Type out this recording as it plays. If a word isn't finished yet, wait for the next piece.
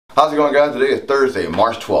How's it going, guys? Today is Thursday,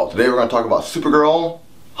 March 12th. Today we're going to talk about Supergirl,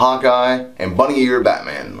 Hawkeye, and bunny ear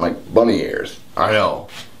Batman. Like bunny ears. I know.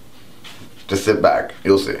 Just sit back.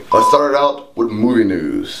 You'll see. Let's start it out with movie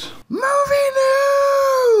news. Movie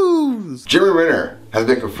news! Jeremy Renner has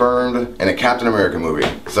been confirmed in a Captain America movie.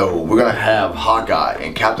 So we're going to have Hawkeye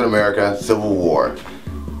in Captain America Civil War.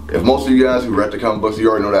 If most of you guys who read the comic books, you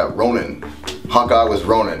already know that Hawkeye was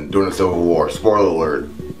Ronin during the Civil War. Spoiler alert.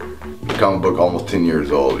 The comic book almost 10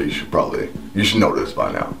 years old. You should know this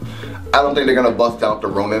by now. I don't think they're gonna bust out the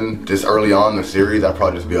Ronin this early on in the series. That'd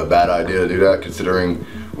probably just be a bad idea to do that, considering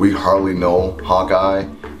we hardly know Hawkeye.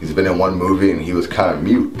 He's been in one movie and he was kind of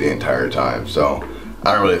mute the entire time, so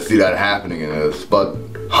I don't really see that happening in this. But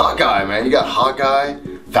Hawkeye, man, you got Hawkeye,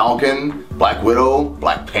 Falcon, Black Widow,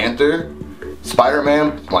 Black Panther,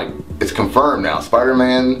 Spider-Man. Like, it's confirmed now.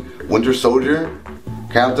 Spider-Man, Winter Soldier,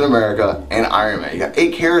 Captain America, and Iron Man. You got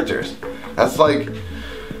 8 characters. That's like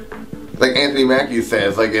Anthony Mackie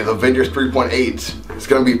says, like it's Avengers 3.8. It's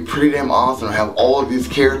gonna be pretty damn awesome to have all of these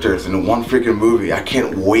characters in one freaking movie. I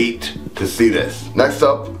can't wait to see this. Next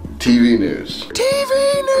up, TV news.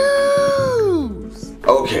 TV news!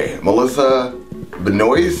 Okay, Melissa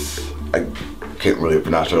Benoist. I can't really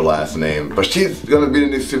pronounce her last name, but she's gonna be the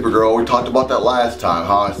new Supergirl. We talked about that last time,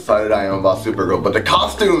 how excited I am about Supergirl, but the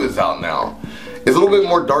costume is out now. It's a little bit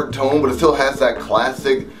more dark tone, but it still has that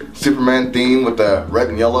classic Superman theme with the red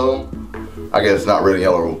and yellow. I guess not red and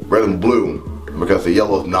yellow, red and blue, because the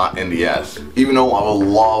yellow is not in the S. Even though I would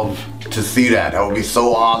love to see that. That would be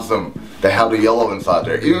so awesome to have the yellow inside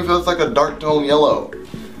there. Even if it's like a dark tone yellow.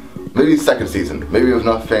 Maybe second season. Maybe if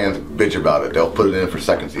enough fans bitch about it, they'll put it in for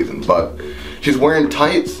second season. But she's wearing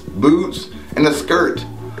tights, boots, and a skirt.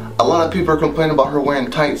 A lot of people are complaining about her wearing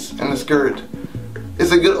tights and a skirt.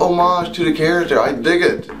 It's a good homage to the character. I dig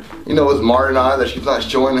it. You know, it's Martin and I that she's not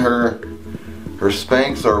showing her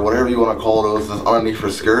Spanx or whatever you want to call those that's underneath her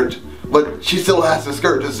skirt, but she still has the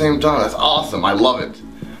skirt at the same time. That's awesome. I love it.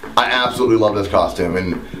 I absolutely love this costume,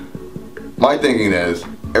 and my thinking is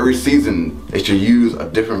every season they should use a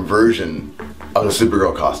different version of the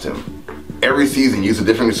Supergirl costume. Every season use a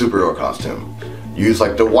different Supergirl costume. Use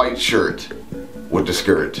like the white shirt with the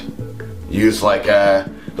skirt. Use like the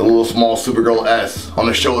little small Supergirl S on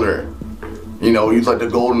the shoulder. You know, use like the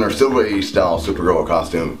golden or silver age style Supergirl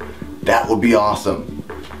costume. That would be awesome.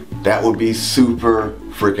 That would be super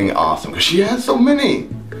freaking awesome. Because she has so many.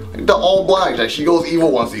 Like the all black. Like she goes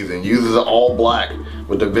evil one season. Uses an all black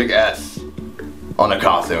with the big S on the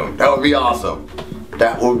costume. That would be awesome.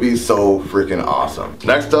 That would be so freaking awesome.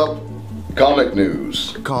 Next up, comic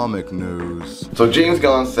news. Comic news. So James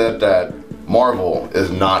Gunn said that Marvel is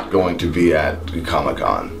not going to be at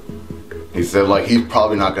Comic-Con. He said like he's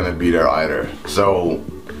probably not going to be there either. So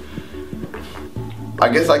I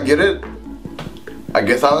guess I get it. I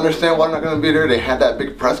guess I understand why they're not going to be there. They had that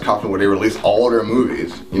big press conference where they released all their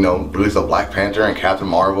movies. You know, released a Black Panther and Captain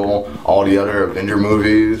Marvel, all the other Avenger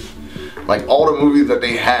movies. Like all the movies that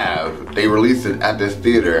they have, they released it at this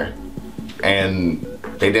theater. And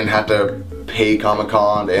they didn't have to pay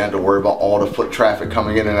Comic-Con. They didn't have to worry about all the foot traffic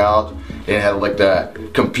coming in and out. They didn't have like to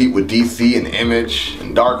compete with DC and Image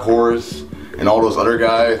and Dark Horse and all those other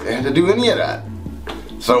guys. They didn't have to do any of that.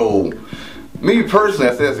 So me personally,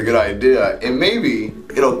 I say that's a good idea, and maybe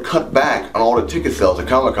it'll cut back on all the ticket sales at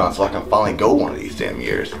Comic-Con so I can finally go one of these damn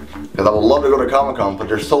years. Because I would love to go to Comic-Con, but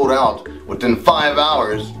they're sold out within 5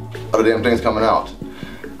 hours of the damn things coming out.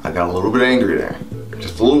 I got a little bit angry there,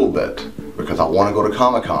 just a little bit, because I want to go to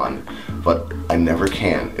Comic-Con, but I never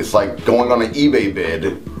can. It's like going on an eBay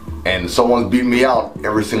bid and someone's beating me out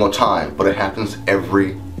every single time, but it happens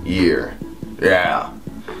every year. Yeah.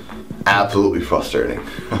 Absolutely frustrating.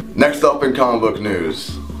 Next up in comic book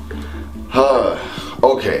news.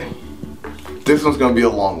 Okay. This one's gonna be a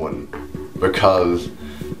long one because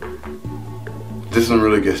this one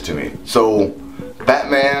really gets to me. So,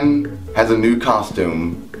 Batman has a new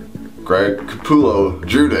costume. Greg Capullo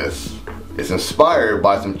drew this. It's inspired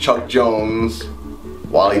by some Chuck Jones,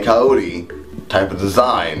 Wile E. Coyote type of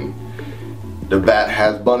design. The Bat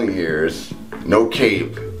has bunny ears, no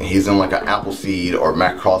cape. He's in like an Appleseed or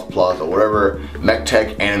Macross Plus or whatever mech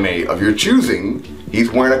tech anime of your choosing. He's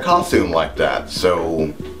wearing a costume like that.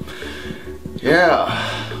 So, yeah.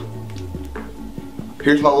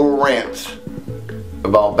 Here's my little rant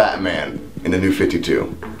about Batman in the New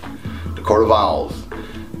 52. The Court of Owls.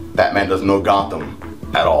 Batman doesn't know Gotham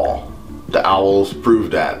at all. The Owls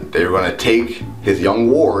proved that. They were going to take his young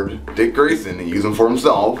ward, Dick Grayson, and use him for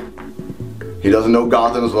himself. He doesn't know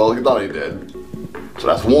Gotham as well as he thought he did. So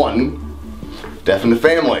that's one. Death in the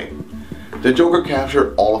family. The Joker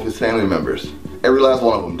captured all of his family members. Every last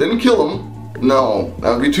one of them. Didn't kill them, No,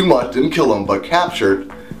 that would be too much. Didn't kill them, but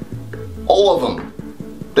captured all of them.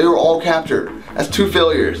 They were all captured. That's 2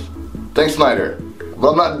 failures. Thanks, Snyder.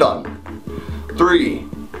 But I'm not done. 3.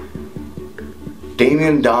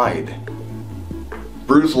 Damian died.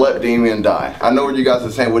 Bruce let Damian die. I know what you guys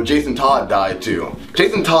are saying. Well, Jason Todd died too.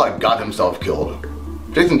 Jason Todd got himself killed.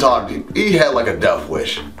 Jason Todd, he had like a death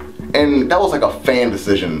wish. And that was like a fan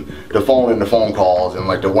decision to phone in the phone calls and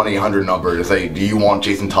like the 1-800 number to say, do you want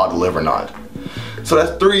Jason Todd to live or not? So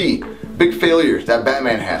that's 3 big failures that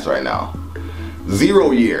Batman has right now.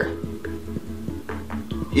 0 year.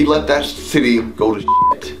 He let that city go to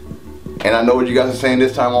shit. And I know what you guys are saying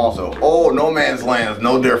this time also. Oh, No Man's Land is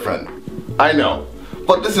no different. I know.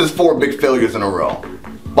 But this is 4 big failures in a row.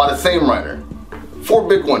 By the same writer. 4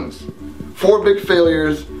 big ones. 4 big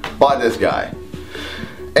failures by this guy.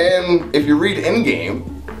 And if you read Endgame,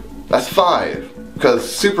 that's 5. Because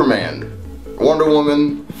Superman, Wonder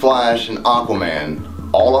Woman, Flash, and Aquaman,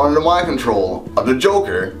 all under my control of the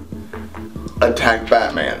Joker, attacked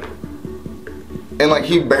Batman. And like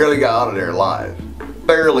he barely got out of there alive.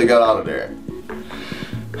 Barely got out of there.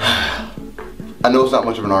 I know it's not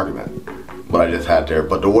much of an argument, what I just had there,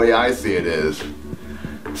 but the way I see it is,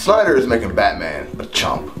 Snyder is making Batman a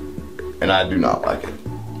chump. And I do not like it.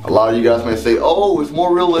 A lot of you guys may say, oh, it's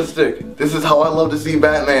more realistic. This is how I love to see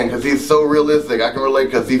Batman, because he's so realistic. I can relate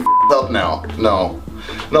because he f***ed up now. No,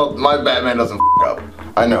 my Batman doesn't f*** up.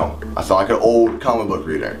 I know, I sound like an old comic book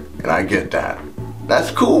reader, and I get that.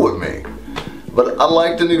 That's cool with me. But I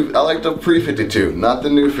like the pre-52, not the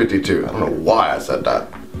new 52. I don't know why I said that.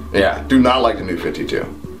 Yeah, do not like the new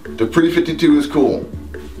 52. The pre-52 is cool.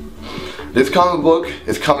 This comic book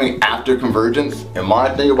is coming after Convergence, and my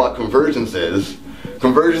thing about Convergence is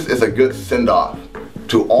a good send-off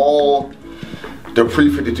to all the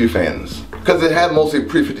pre-52 fans. Because it had mostly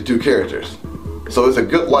pre-52 characters. So it's a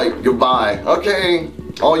good, like, goodbye. Okay,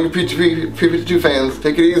 all you pre-52 fans,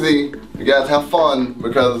 take it easy. You guys have fun,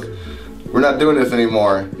 because we're not doing this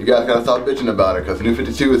anymore. You guys gotta stop bitching about it, because the new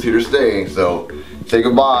 52 is here to stay. So say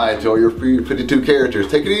goodbye to all your pre-52 characters.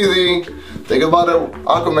 Take it easy. Say goodbye to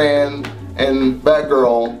Aquaman and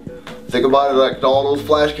Batgirl. Say goodbye to like all those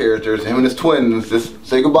Flash characters, him and his twins. Just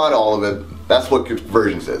say goodbye to all of it. That's what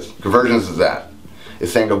Convergence is. Convergence is that.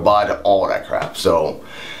 It's saying goodbye to all that crap. So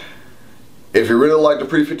if you really like the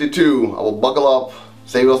pre-52, I will buckle up,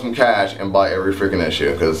 save up some cash, and buy every freaking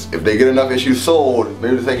issue. Because if they get enough issues sold,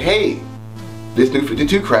 maybe they say, hey, this new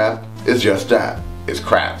 52 crap is just that. It's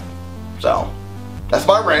crap. So that's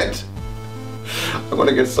my rant. I'm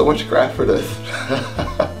gonna get so much crap for this.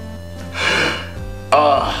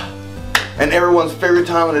 And everyone's favorite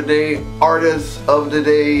time of the day, artist of the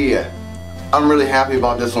day. I'm really happy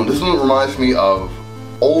about this one. This one reminds me of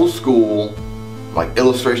old school, like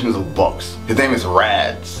illustrations of books. His name is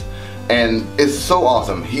Rads, and it's so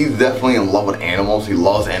awesome. He's definitely in love with animals. He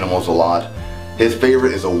loves animals a lot. His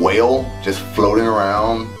favorite is a whale just floating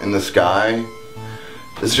around in the sky.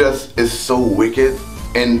 It's so wicked.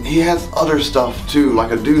 And he has other stuff too,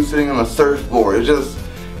 like a dude sitting on a surfboard.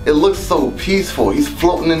 It looks so peaceful. He's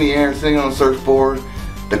floating in the air, sitting on a surfboard.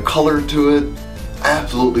 The color to it,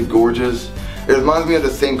 absolutely gorgeous. It reminds me of the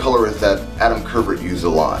same colorist that Adam Kubert used a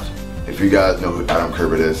lot. If you guys know who Adam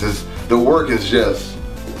Kubert is, the work is just,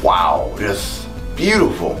 wow, just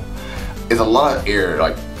beautiful. It's a lot of air,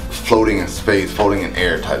 like floating in space, floating in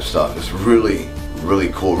air type stuff. It's really, really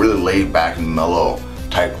cool, really laid back and mellow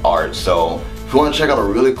type art. So if you want to check out a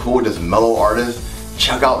really cool, just mellow artist,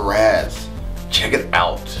 check out Rads. Check it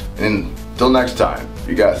out. And until next time,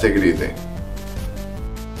 you guys take it easy.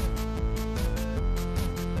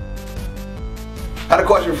 I had a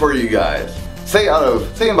question for you guys. Say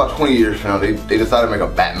in about 20 years from now, they decide to make a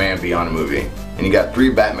Batman Beyond movie, and you got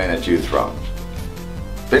 3 Batman to choose from.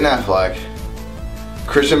 Ben Affleck,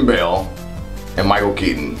 Christian Bale, and Michael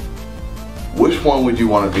Keaton. Which one would you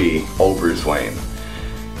want to be old Bruce Wayne?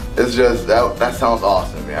 It's just, that sounds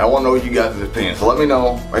awesome, man. I want to know what you guys' opinion, so let me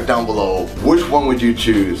know right down below. Which one would you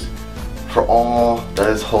choose? For all that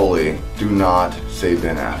is holy, do not say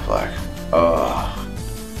Ben Affleck.